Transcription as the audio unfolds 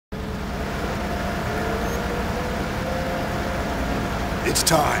It's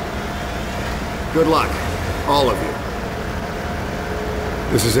time. Good luck, all of you.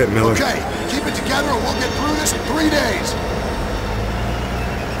 This is it, Miller. Okay, keep it together or we'll get through this in 3 days.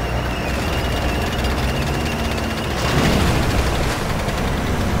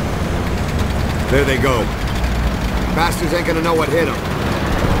 There they go. Bastards ain't gonna know what hit them.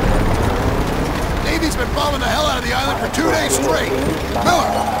 Navy's been bombing the hell out of the island for 2 days straight.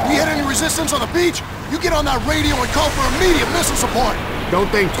 Miller, you hit any resistance on the beach? You get on that radio and call for immediate missile support. Don't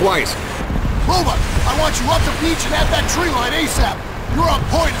think twice. Roebuck, I want you up the beach and at that tree line ASAP. You're on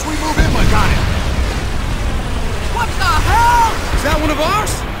point as we move inland. Got it. What the hell? Is that one of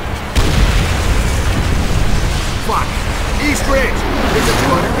ours? Fuck. East Ridge. There's a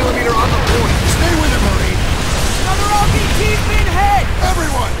 200mm on the point. Stay with it, Marine. Another RPT's been hit!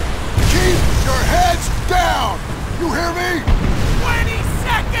 Everyone, keep your heads down. You hear me? 20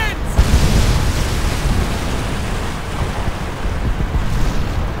 seconds!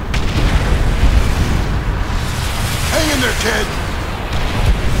 Hang in there, kid.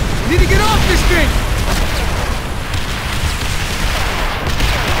 We need to get off this thing!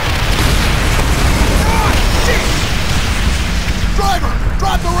 Driver,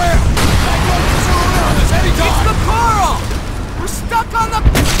 drop the ramp! That gun can zero in on us anytime! It's the Coral! We're stuck on the...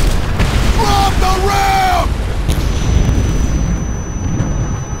 Drop the ramp!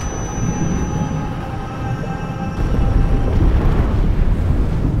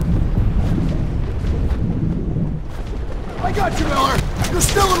 I got you, Miller! You're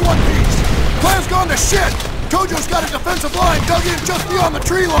still in one piece! Plan's gone to shit! Tojo's got a defensive line dug in just beyond the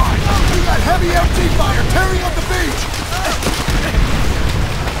tree line! We got heavy MT fire tearing up the beach!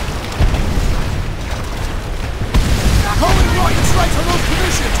 Call in rocket strikes on those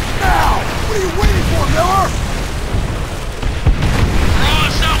positions! Now! What are you waiting for, Miller? Raw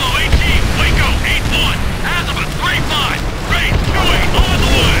Salvo 18, Waco 8-1, Azabeth 3-5, Raid 2-8 on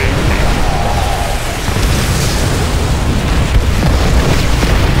the way!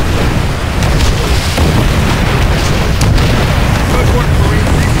 Good work, Marine.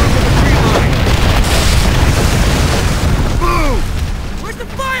 Regroup with the tree line. Move! Where's the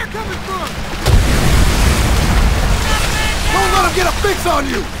fire coming from? Don't let him get a fix on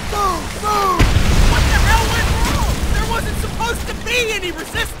you! Move! Move! What the hell went wrong? There wasn't supposed to be any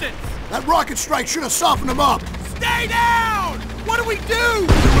resistance! That rocket strike should have softened him up! Stay down! What do we do?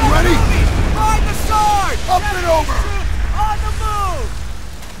 You ready? Find the sword! Up and over! On the move!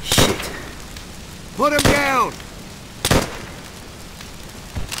 Shit. Put him down!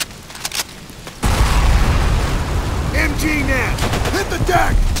 MG net! Hit the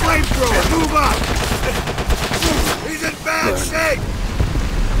deck! Flamethrower, move up! He's in bad shape!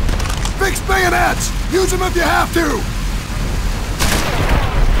 Fix bayonets! Use them if you have to!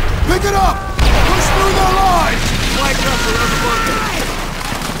 Pick it up! Push through their lines! Flag up around the bunker!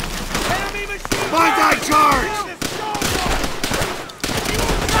 Enemy machine! Banzai charge!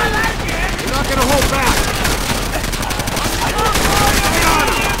 You're not gonna hold back! Stay on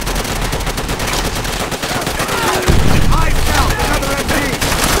him! High south, another MG!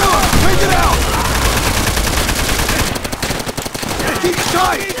 Miller, take it out! Keep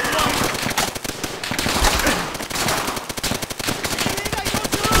tight!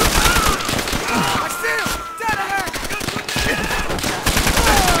 I see him! Dead ahead!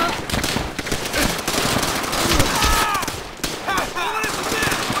 I'm on it!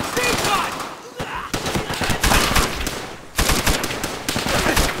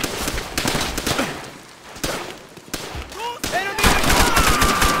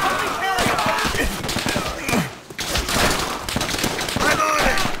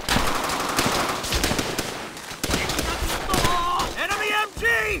 Enemy MG!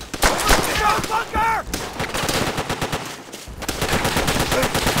 Go bunker!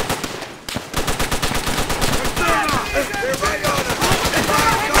 They're right on us!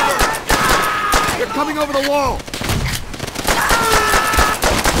 Fire cover! They're coming over the wall!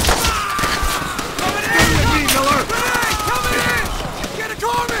 Stay with me, Miller! Coming in! Get it,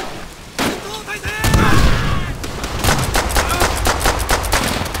 Corman!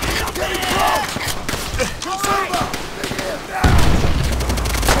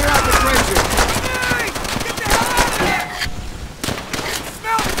 Clear out the trenches! Get the hell out of here!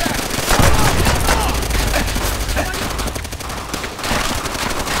 Smell that!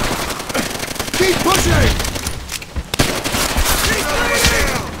 Keep pushing! Keep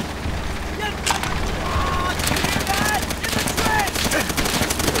bleeding! Get that! In the trench!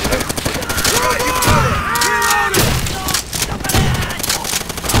 Right, you got it!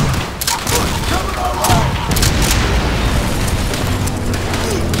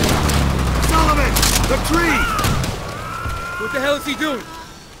 Sullivan! The tree! What the hell is he doing?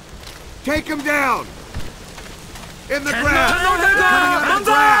 Take him down! In the No, grass! no, no, no, Coming out of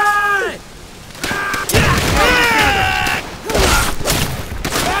the grass!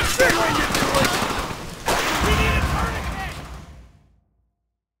 That's it when you do it! We need a tourniquet!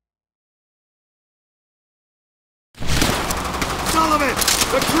 Sullivan!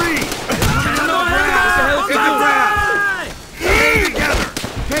 The tree! Coming out of the grass! What the hell is he In the doing? grass! Stay together!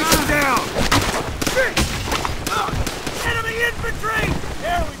 Take him down! Enemy infantry!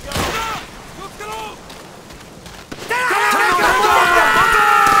 There we go! Look at all!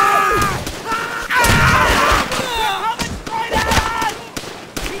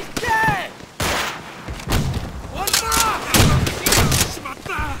 He's dead! One more!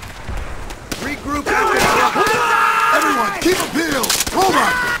 Regroup after the rocket! Everyone, keep a peeled! Roma!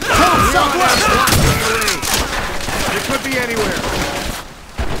 Tell them southwest! It could be anywhere.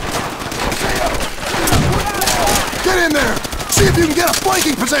 Get in there! See if you can get a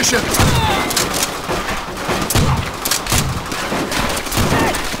flanking position!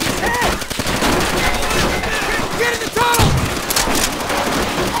 Get in the tunnel!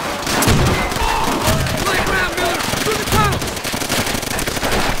 Flank round, Miller! Through the tunnel!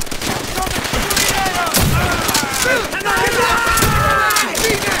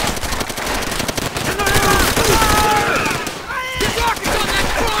 Get rockets on that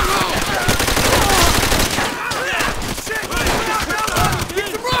stronghold! Get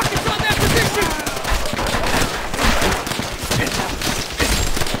some rockets on that position!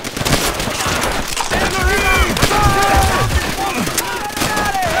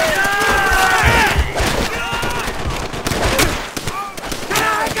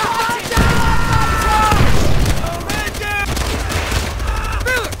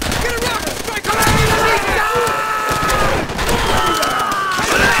 Miller, get a rocket strike on that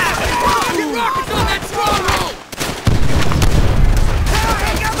Get rockets on that stronghold!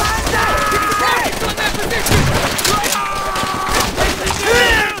 Get the rockets on that position!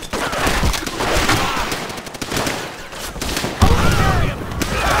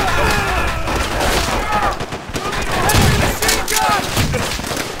 Machine gun!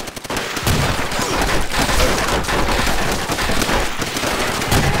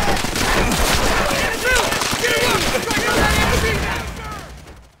 Miller, get a rocket strike on that position!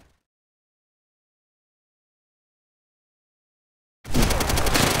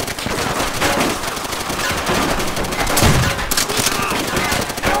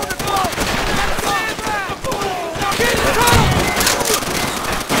 Get in the tunnel!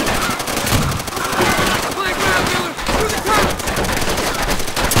 Flank round, Miller! Through the tunnel!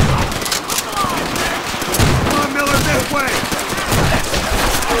 Come on, Miller, this way!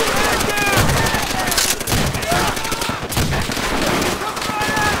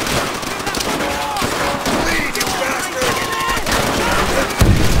 Lead, you bastard!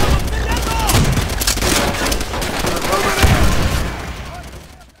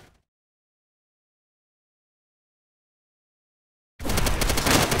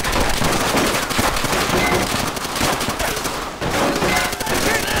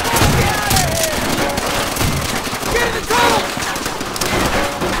 Get in the tunnel!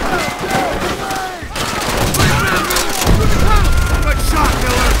 Flank round, Miller! Through the tunnel! Good shot,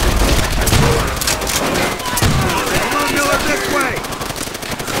 Miller! Come on, Miller, this way!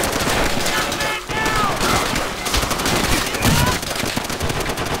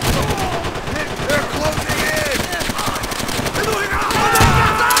 They're closing in!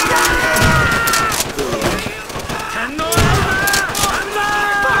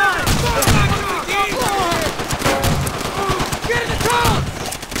 Get in the tunnel!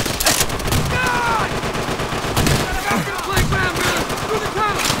 Flank round, Miller! Through the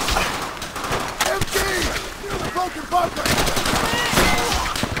tunnel! MG! Near the broken bunker!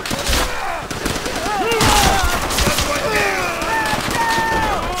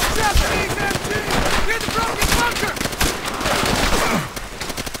 Japanese MG! Near the broken bunker!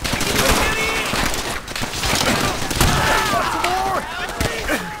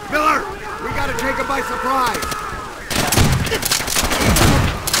 Miller, we gotta take him by surprise!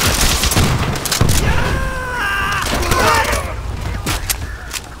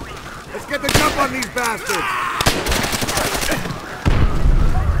 Let's get the jump on these bastards!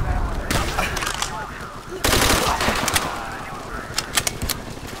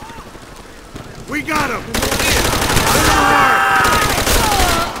 We got him!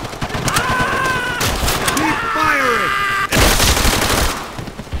 Keep firing!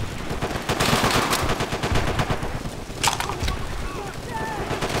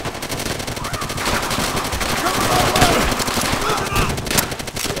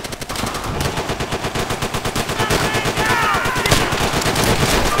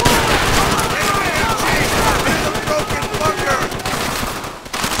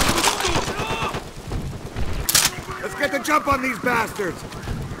 down these bastards!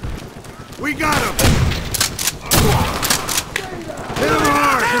 We got him! Hit him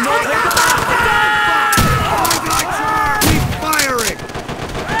hard! Keep firing!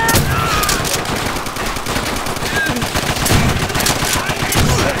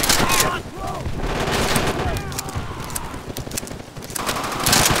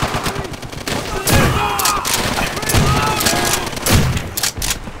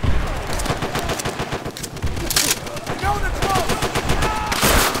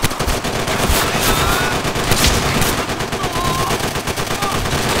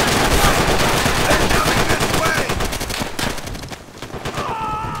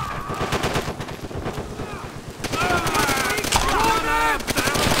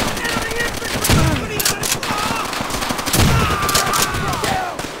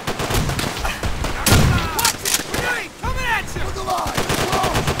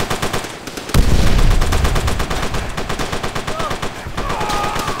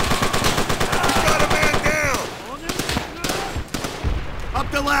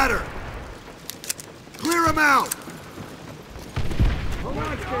 The ladder! Clear him out! Stay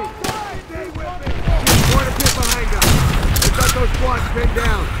with me! Quarter pit behind us! They've got those squads pinned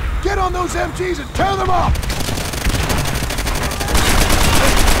down! Get on those MGs and tear them up!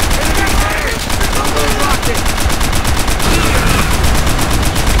 Enemy tanks! Combo rocket!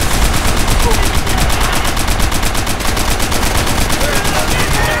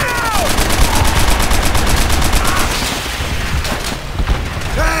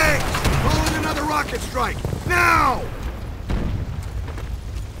 Rocket strike! Now!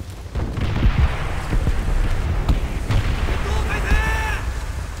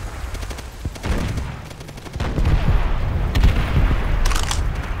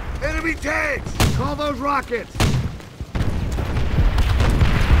 Enemy tanks! Call those rockets!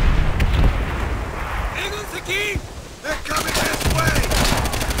 They're coming this way!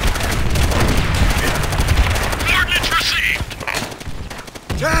 Coordinates received!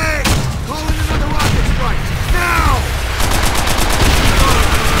 Tanks! Call in another rocket strike! Now!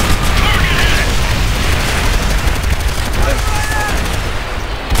 Target hit!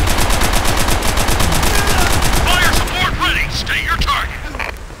 Fire support ready! State your target!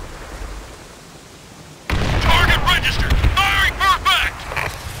 Target registered! Firing perfect!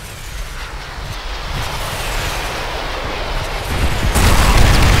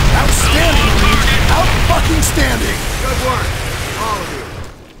 Outstanding! Out-fucking-standing! Good work, all of you.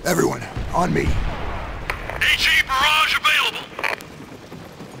 Everyone, on me. HE barrage available!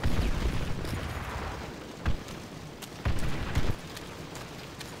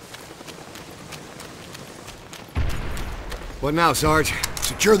 What now, Sarge?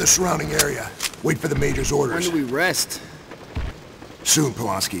 Secure the surrounding area. Wait for the Major's orders. When do we rest? Soon,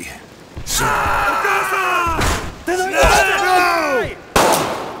 Pulaski. Soon. No!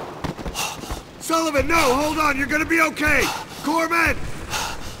 Sullivan, no! Hold on, you're gonna be okay! Corpsman,